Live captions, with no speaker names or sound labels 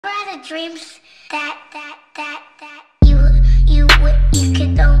dreams that you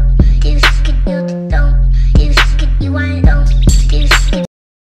could don't do, could you don't do, could you want don't do.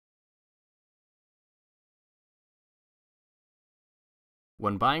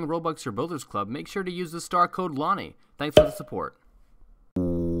 When buying Roblox or Builders Club, make sure to use the star code Lonnie. Thanks for the support.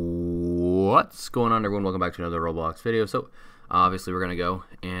 What's going on, everyone? Welcome back to another Roblox video. So, obviously, we're going to go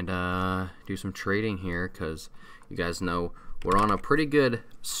and do some trading here because you guys know we're on a pretty good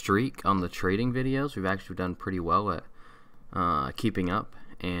streak on the trading videos. We've actually done pretty well at keeping up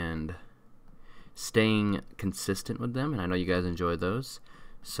and staying consistent with them, and I know you guys enjoy those.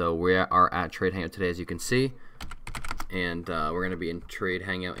 So, we are at Trade Hangout today, as you can see. And we're going to be in Trade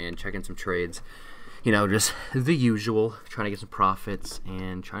Hangout and checking some trades. You know, just the usual, trying to get some profits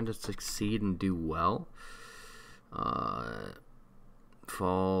and trying to succeed and do well.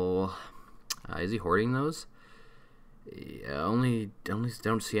 Is he hoarding those? Yeah, only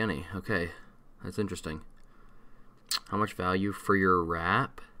don't see any. Okay, that's interesting. How much value for your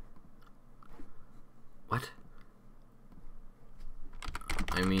wrap? What?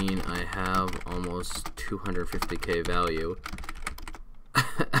 I mean, I have almost 250k value.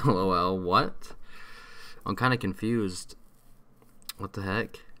 LOL, what? I'm kind of confused. What the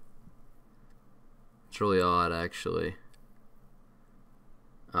heck? It's really odd, actually.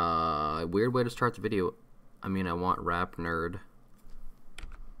 Weird way to start the video. I mean, I want rap nerd.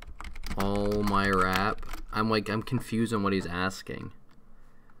 All my rap. I'm confused on what he's asking.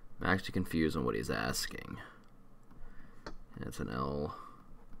 I'm actually confused on what he's asking. That's an L.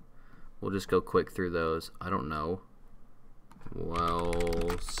 We'll just go quick through those. I don't know.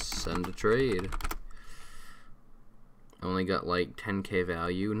 Well, send a trade. Only got like 10k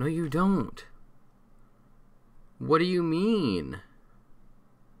value. No, you don't. What do you mean?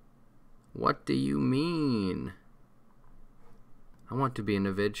 What do you mean? I want to be in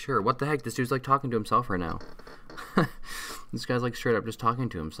a vid, sure. What the heck? This dude's like talking to himself right now. This guy's like straight up just talking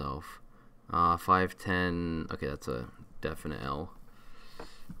to himself. 510. Okay, that's a definite L.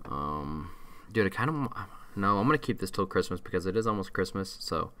 Dude, I kind of no. I'm gonna keep this till Christmas because it is almost Christmas,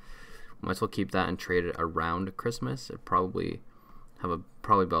 so might as well keep that and trade it around Christmas. It probably be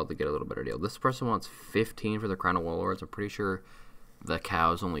able to get a little better deal. This person wants 15 for the Crown of Warlords. I'm pretty sure the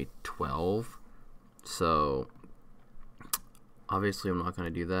cow's only 12, so obviously I'm not gonna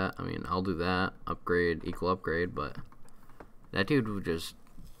do that. I mean, I'll do that upgrade, equal upgrade, but that dude would just.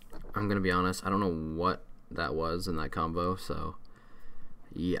 I'm gonna be honest. I don't know what that was in that combo, so.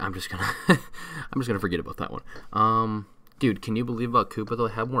 Yeah, I'm just gonna forget about that one. Dude, can you believe about Koopa though?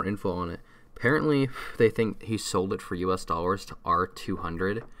 I have more info on it. Apparently, they think he sold it for US dollars to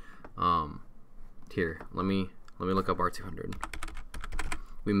R200. Here, let me look up R200.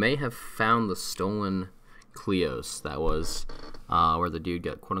 We may have found the stolen Cleos. That was where the dude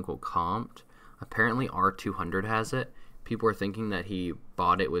got quote unquote comped. Apparently, R200 has it. People are thinking that he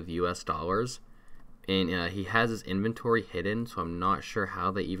bought it with US dollars. And he has his inventory hidden, so I'm not sure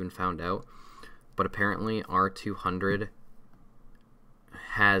how they even found out. But apparently R200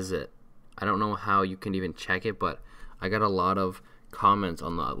 has it. I don't know how you can even check it, but I got a lot of comments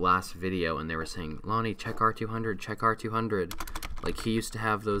on the last video, and they were saying, Lonnie, check R200, check R200. Like, he used to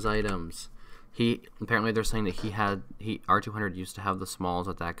have those items. Apparently they're saying that R200 used to have the smalls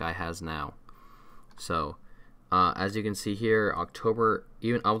that guy has now. So, as you can see here, October,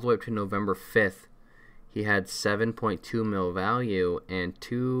 even all the way up to November 5th, he had 7.2 mil value, and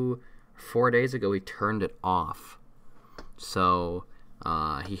 4 days ago he turned it off. So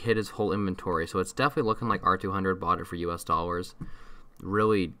he hit his whole inventory. So it's definitely looking like R200 bought it for US dollars.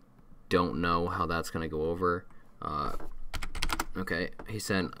 Really don't know how that's gonna go over. Okay, he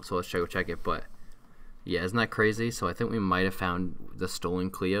sent. So let's check it. But yeah, isn't that crazy? So I think we might have found the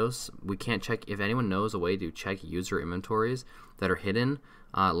stolen Cleos. We can't check. If anyone knows a way to check user inventories that are hidden,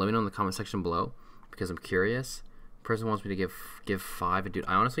 let me know in the comment section below. Because I'm curious. Person wants me to give 5. Dude,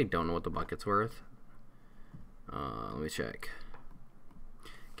 I honestly don't know what the bucket's worth. Let me check.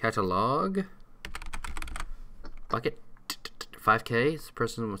 Catalog. Bucket. 5k. This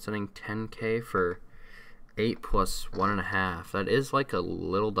person was sending 10k for 8 plus 1.5. That is like a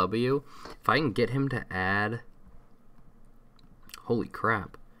little W. If I can get him to add. Holy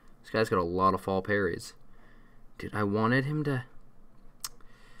crap. This guy's got a lot of fall parries. Dude, I wanted him to.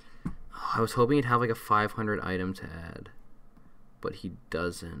 I was hoping he'd have like a 500 item to add, but he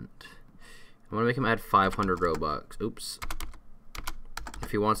doesn't. I'm gonna make him add 500 Robux. Oops.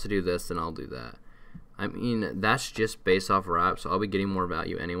 If he wants to do this, then I'll do that. I mean, that's just based off rap, so I'll be getting more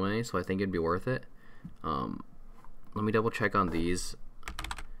value anyway, so I think it'd be worth it. Let me double check on these.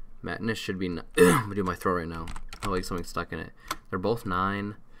 Madness should be. I'm gonna do my throw right now. I like something stuck in it. They're both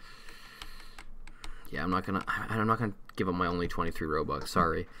 9. Yeah, I'm not gonna give up my only 23 Robux.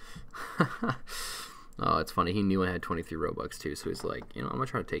 Sorry. Oh, it's funny. He knew I had 23 Robux too, so he's like, you know, I'm gonna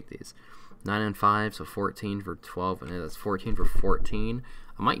try to take these. 9 and 5, so 14 for 12, and that's 14 for 14.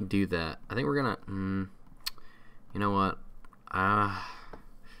 I might do that. I think we're gonna. You know what?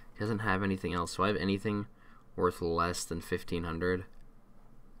 He doesn't have anything else. So I have anything worth less than 1,500.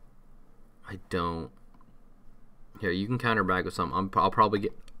 I don't. Here, you can counter back with some. I'll probably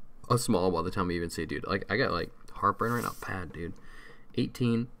get a small by the time we even see, dude. Like, I got like heartburn right now, bad, dude.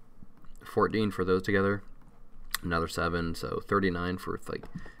 18, 14 for those together. Another 7, so 39 for like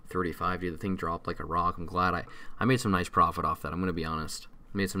 35. Dude, the thing dropped like a rock. I'm glad I made some nice profit off that. I'm gonna be honest.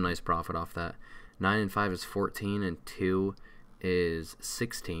 Made some nice profit off that. 9 and 5 is 14, and 2 is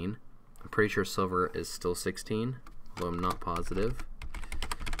 16. I'm pretty sure silver is still 16, although I'm not positive.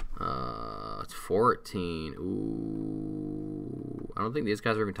 It's 14. Ooh. I don't think these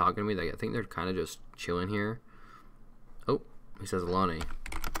guys are even talking to me. I think they're kind of just chilling here. Oh, he says Lonnie.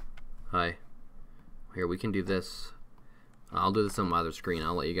 Hi. Here, we can do this. I'll do this on my other screen.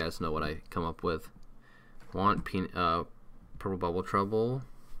 I'll let you guys know what I come up with. Want purple bubble trouble.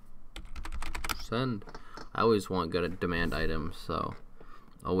 Send. I always want good demand items, so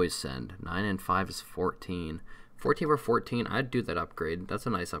always send. 9 and 5 is 14. 14 for 14, I'd do that upgrade. That's a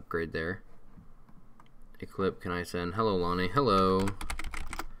nice upgrade there. Eclipse, can I send? Hello, Lonnie. Hello.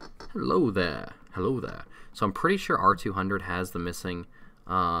 Hello there. Hello there. So I'm pretty sure R200 has the missing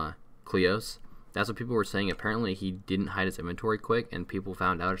Cleos. That's what people were saying. Apparently he didn't hide his inventory quick and people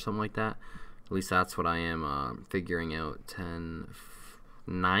found out or something like that. At least that's what I am figuring out. 10,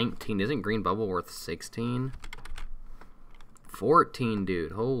 19. Isn't green bubble worth 16? 14,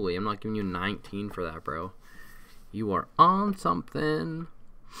 dude. Holy, I'm not giving you 19 for that, bro. You are on something.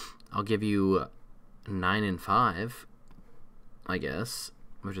 I'll give you 9 and 5, I guess,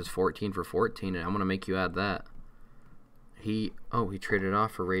 which is 14 for 14, and I'm gonna make you add that. He traded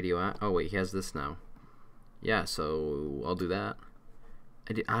off for radio. Oh wait, he has this now. Yeah, so I'll do that.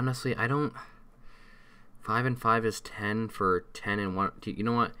 Honestly, I don't. 5 and 5 is 10 for 10 and 1. You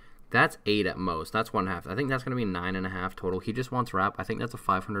know what? That's 8 at most. That's 1/2. I think that's gonna be 9.5 total. He just wants wrap. I think that's a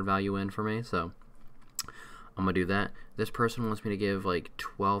 500 value in for me, so I'm gonna do that. This person wants me to give like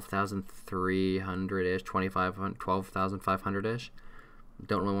 12,300-ish, 12,500-ish.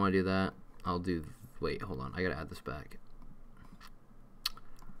 Don't really want to do that. I'll do. Wait, hold on. I gotta add this back.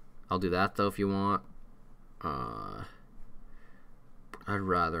 I'll do that though if you want. I'd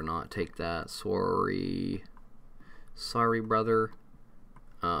rather not take that. Sorry, brother.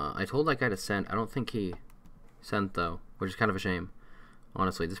 I told that guy to send. I don't think he sent though, which is kind of a shame.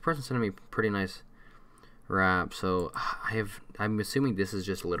 Honestly, this person's sending me pretty nice wrap, so I'm assuming this is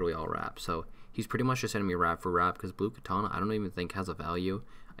just literally all wrap. So he's pretty much just sending me wrap for wrap because blue katana I don't even think has a value.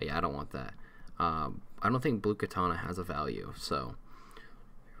 Yeah, I don't want that. I don't think blue katana has a value. So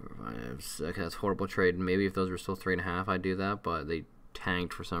okay, that's horrible trade. Maybe if those were still 3.5, I'd do that, but they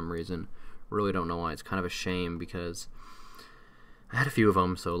tanked for some reason. Really don't know why. It's kind of a shame because I had a few of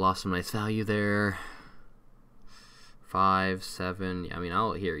them, so lost some nice value there. 5, 7. I mean,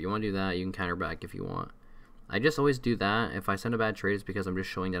 here. You want to do that? You can counter back if you want. I just always do that. If I send a bad trade, it's because I'm just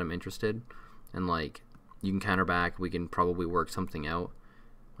showing that I'm interested, and like you can counter back. We can probably work something out.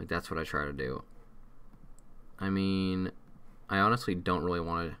 Like that's what I try to do. I mean, I honestly don't really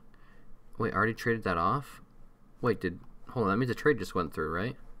want to. Wait, I already traded that off. Wait, hold on? That means the trade just went through,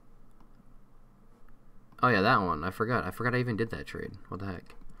 right? Oh yeah, that one. I forgot. I even did that trade. What the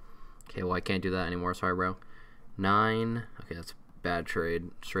heck? Okay, well I can't do that anymore. Sorry, bro. 9. Okay, that's a bad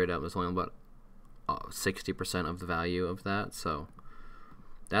trade. Straight up, it's only about 60% of the value of that, so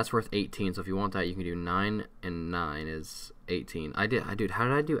that's worth 18. So if you want that, you can do 9 and 9 is 18. Dude, how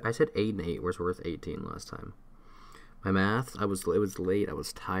did I do? I said 8 and 8 was worth 18 last time. My math, it was late. I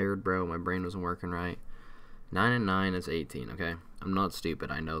was tired, bro. My brain wasn't working right. 9 and 9 is 18. Okay, I'm not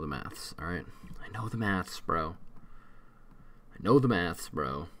stupid. I know the maths. All right, I know the maths, bro.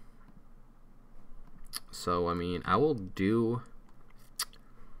 So I mean, I'll do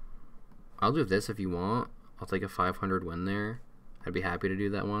this if you want. I'll take a 500 win there. I'd be happy to do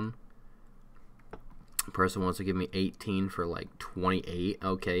that one. The person wants to give me 18 for like 28.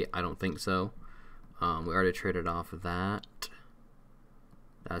 Okay, I don't think so. We already traded off of that.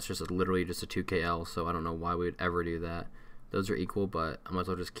 That's just literally just a 2KL, so I don't know why we would ever do that. Those are equal, but I might as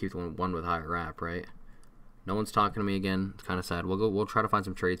well just keep the one with higher wrap, right? No one's talking to me again. It's kind of sad. We'll try to find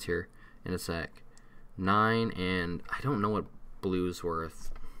some trades here in a sec. 9 and I don't know what blue's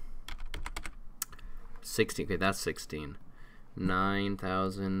worth. 16. Okay, that's 16.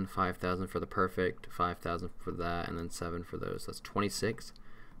 9,000, 5,000 for the perfect, 5,000 for that, and then 7 for those. That's 26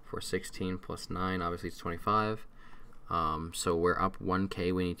 for 16 plus 9, obviously it's 25. So we're up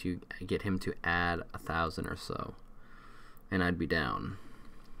 1K. We need to get him to add 1,000 or so, and I'd be down.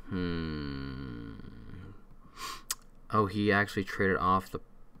 Oh, he actually traded off the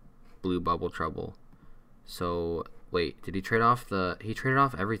blue bubble trouble. So wait, did he trade off the? He traded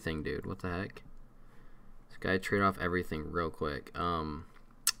off everything, dude. What the heck? This guy traded off everything real quick. I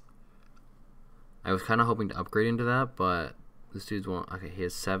was kind of hoping to upgrade into that, but this dude's one. Okay, he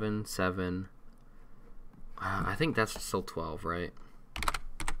has 7, 7. I think that's still 12, right?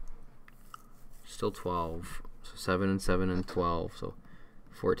 Still 12. So 7 and 7 and 12. So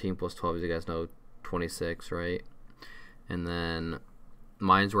 14 plus 12, as you guys know, 26, right? And then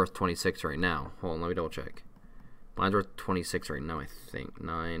mine's worth 26 right now. Hold on, let me double check. Mine's worth 26 right now, I think.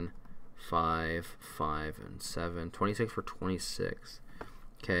 9, 5, 5, and 7. 26 for 26.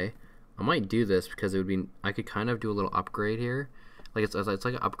 Okay. I might do this because it would be. I could kind of do a little upgrade here. Like it's like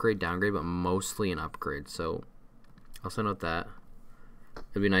an upgrade downgrade, but mostly an upgrade. So I'll send out that.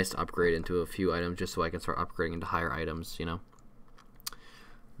 It'd be nice to upgrade into a few items just so I can start upgrading into higher items, you know.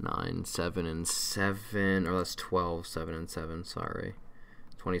 9, 7, and 7, or that's 12, 7, and 7, sorry.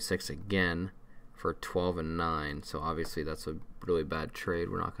 26 again for 12 and 9, so obviously that's a really bad trade.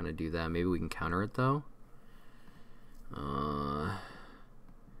 We're not going to do that. Maybe we can counter it, though. This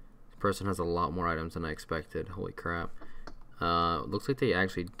person has a lot more items than I expected. Holy crap. Looks like they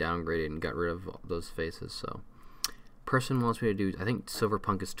actually downgraded and got rid of those faces, so. Person wants me to do, I think Silver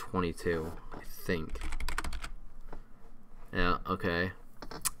Punk is 22, I think. Yeah, okay.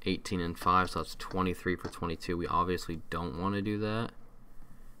 18 and 5, so that's 23 for 22. We obviously don't want to do that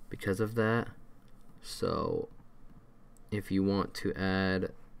because of that. So if you want to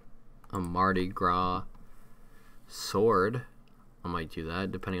add a Mardi Gras sword, I might do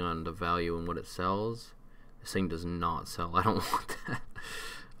that depending on the value and what it sells. This thing does not sell. I don't want that.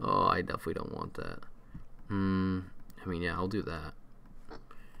 Oh, I definitely don't want that. I mean, yeah, I'll do that.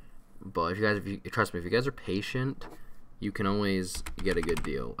 But if you trust me, if you guys are patient, you can always get a good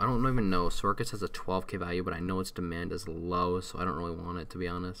deal. I don't even know. Sorkus has a 12K value, but I know its demand is low, so I don't really want it, to be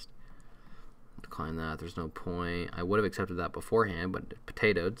honest. Decline that. There's no point. I would have accepted that beforehand, but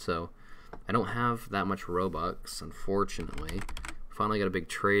potatoed, so I don't have that much Robux, unfortunately. Finally got a big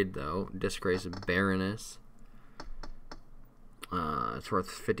trade, though. Disgrace Baroness. It's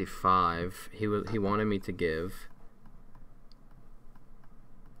worth 55. He wanted me to give.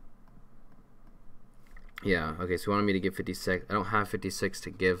 Yeah, okay, so he wanted me to give 56. I don't have 56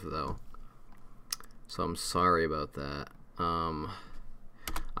 to give, though. So I'm sorry about that.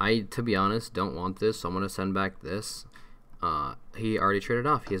 I, to be honest, don't want this, so I'm going to send back this. He already traded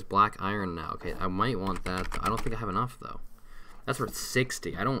off. He has black iron now. Okay, I might want that. I don't think I have enough, though. That's worth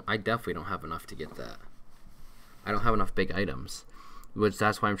 60. I definitely don't have enough to get that. I don't have enough big items. Which,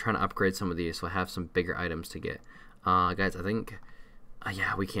 that's why I'm trying to upgrade some of these, so I have some bigger items to get. Guys, I think...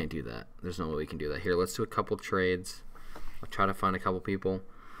 yeah, we can't do that. There's no way we can do that. Here, let's do a couple trades. I'll try to find a couple people.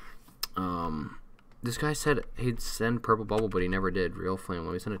 This guy said he'd send Purple Bubble, but he never did. Real Flame.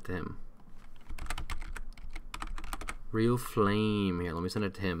 Let me send it to him. Real Flame. Here, let me send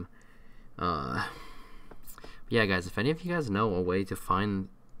it to him. Yeah, guys, if any of you guys know a way to find,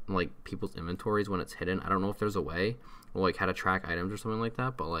 like, people's inventories when it's hidden, I don't know if there's a way, or, like, how to track items or something like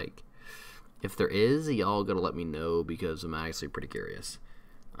that, but, like, if there is, y'all gotta let me know because I'm actually pretty curious.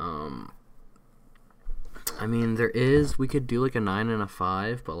 I mean, there is. We could do like a 9 and a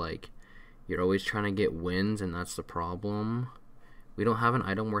 5, but like, you're always trying to get wins, and that's the problem. We don't have an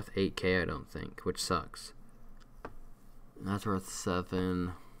item worth 8K, I don't think, which sucks. That's worth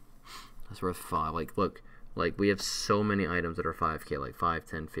 7. That's worth 5. Like, look, like we have so many items that are 5K, like 5,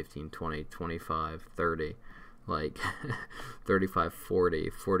 10, 15, 20, 25, 30. Like 35,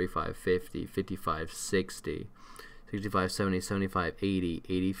 40, 45, 50, 55, 60, 65, 70, 75, 80,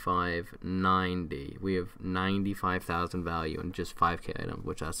 85, 90. We have 95,000 value in just 5K items,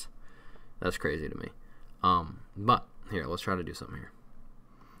 which that's crazy to me. But here, let's try to do something here.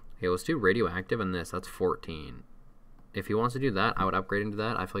 Okay, let's do radioactive and this. That's 14. If he wants to do that, I would upgrade into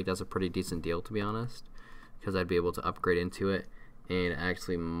that. I feel like that's a pretty decent deal, to be honest, because I'd be able to upgrade into it. And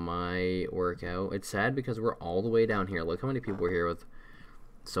actually might work out. It's sad because we're all the way down here. Look how many people are here with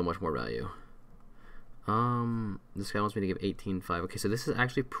so much more value. This guy wants me to give 18.5. Okay, so this is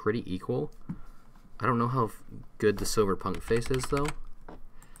actually pretty equal. I don't know how good the Silver Punk face is, though.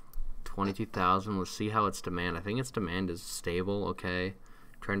 22,000. Let's see how its demand. I think its demand is stable, okay.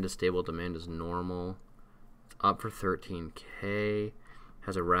 Trend to stable, demand is normal. It's up for 13K.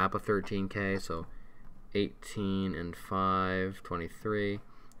 Has a wrap of 13K, so 18 and 5, 23,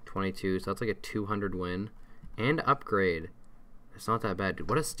 22, so that's like a 200 win. And upgrade. It's not that bad, dude.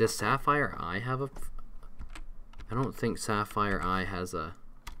 Does Sapphire Eye have a... I don't think Sapphire Eye has a...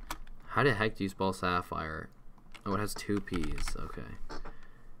 How the heck do you spell Sapphire? Oh, it has 2 P's. Okay.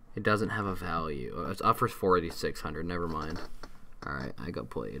 It doesn't have a value. Oh, it offers 4,600. Never mind. Alright, I got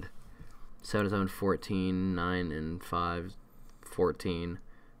played. 7, 7, 14, 9, and 5, 14.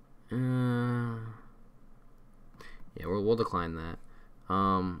 Yeah, we'll decline that.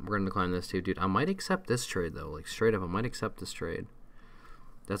 We're gonna decline this too, dude. I might accept this trade though. Like straight up, I might accept this trade.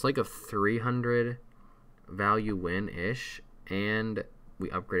 That's like a 300 value win-ish, and we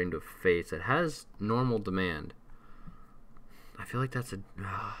upgrade into a face. It has normal demand. I feel like that's a...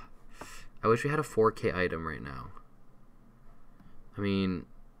 I wish we had a 4K item right now. I mean,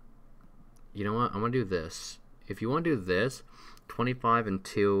 you know what? I'm going to do this. If you want to do this, 25 and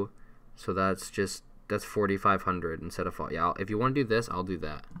 2, so that's 4,500 instead of... Yeah, if you want to do this, I'll do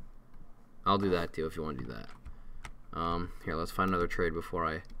that. I'll do that too if you want to do that. Here, let's find another trade before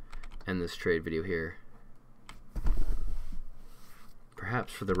I end this trade video here.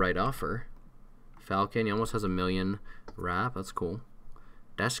 Perhaps for the right offer. Falcon, he almost has 1 million wrap. That's cool.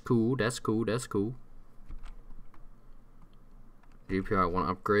 That's cool. That's cool. That's cool. GPR, I want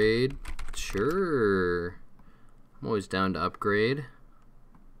to upgrade. Sure. I'm always down to upgrade.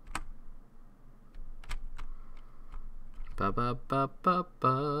 Ba ba ba ba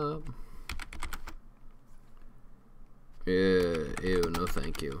ba. Yeah, ew, no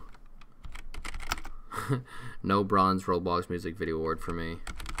thank you. No bronze Roblox music video award for me.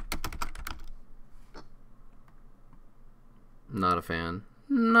 Not a fan.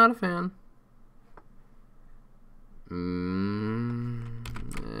 Not a fan.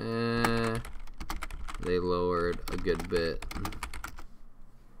 They lowered a good bit.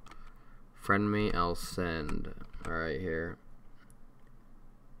 Friend me, I'll send. Alright, here.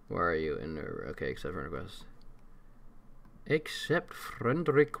 Where are you? In there? Okay, accept friend request. Accept friend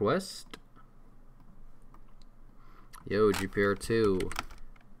request. Yo, GPR2.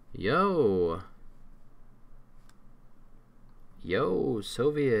 Yo. Yo,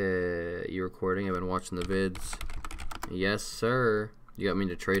 Soviet. You recording? I've been watching the vids. Yes, sir. You got me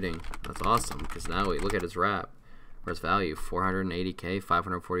into trading. That's awesome, because now we look at his wrap. Where's value? 480k,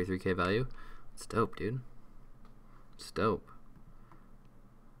 543k value. It's dope, dude. It's dope.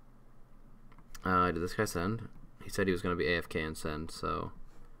 Did this guy send? He said he was going to be AFK and send, so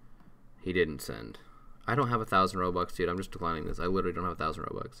he didn't send. I don't have 1,000 Robux, dude. I'm just declining this. I literally don't have 1,000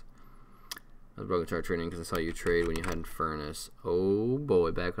 Robux. I was broken start trading because I saw you trade when you had Infernus. Oh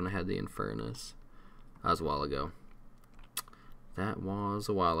boy, back when I had the Infernus. That was a while ago. That was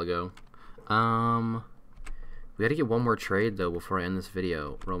a while ago. We gotta get one more trade though before I end this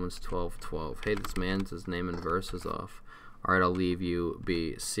video. Romans 12:12. Hey, this man's name and verse is off. Alright, I'll leave you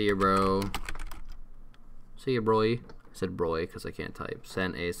be. See ya, bro. See ya, broy. I said broy because I can't type.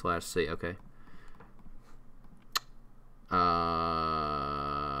 Send A/C. Okay.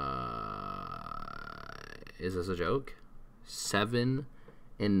 Is this a joke? 7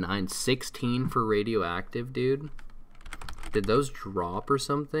 and 9. 16 for radioactive, dude. Did those drop or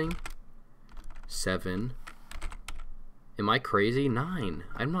something? 7. Am I crazy? 9.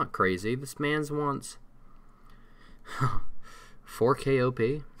 I'm not crazy. This man's wants 4K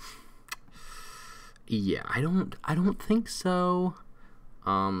OP. Yeah, I don't think so.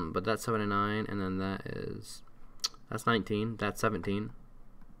 But that's 7 and 9, and then that's 19. That's 17.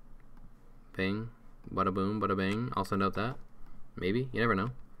 Bing. Bada boom, bada bing. I'll send out that. Maybe. You never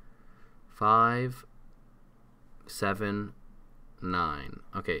know. 5, 7, 9.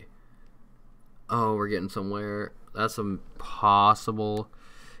 Okay. Oh, we're getting somewhere. That's impossible.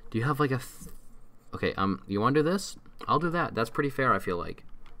 Do you have like a... Okay, you want to do this? I'll do that. That's pretty fair, I feel like.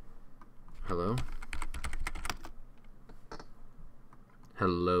 Hello?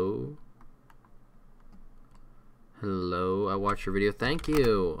 Hello? Hello? I watched your video. Thank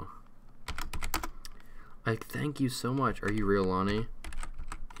you. Thank you so much. Are you real, Lonnie?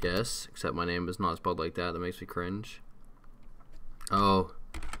 Yes, except my name is not spelled like that. That makes me cringe. Oh.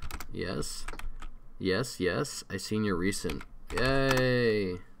 Yes. Yes, yes. I seen your recent.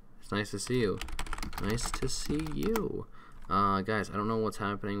 Yay. It's nice to see you. Nice to see you. Guys, I don't know what's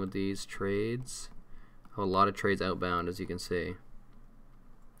happening with these trades. I have a lot of trades outbound, as you can see.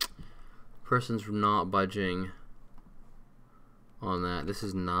 Person's not budging on that. This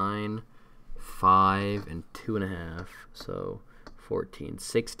is 9, 5, and 2.5. So 14,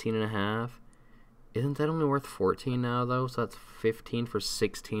 16.5. Isn't that only worth 14 now though? So that's 15 for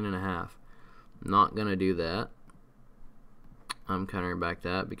 16.5. Not gonna do that. I'm countering back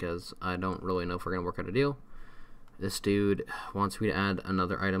that because I don't really know if we're gonna work out a deal. This dude wants me to add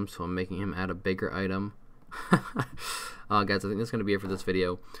another item, so I'm making him add a bigger item. Guys, I think that's going to be it for this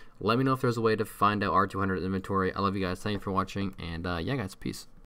video. Let me know if there's a way to find out R200 inventory. I love you guys. Thank you for watching. And yeah, guys, peace.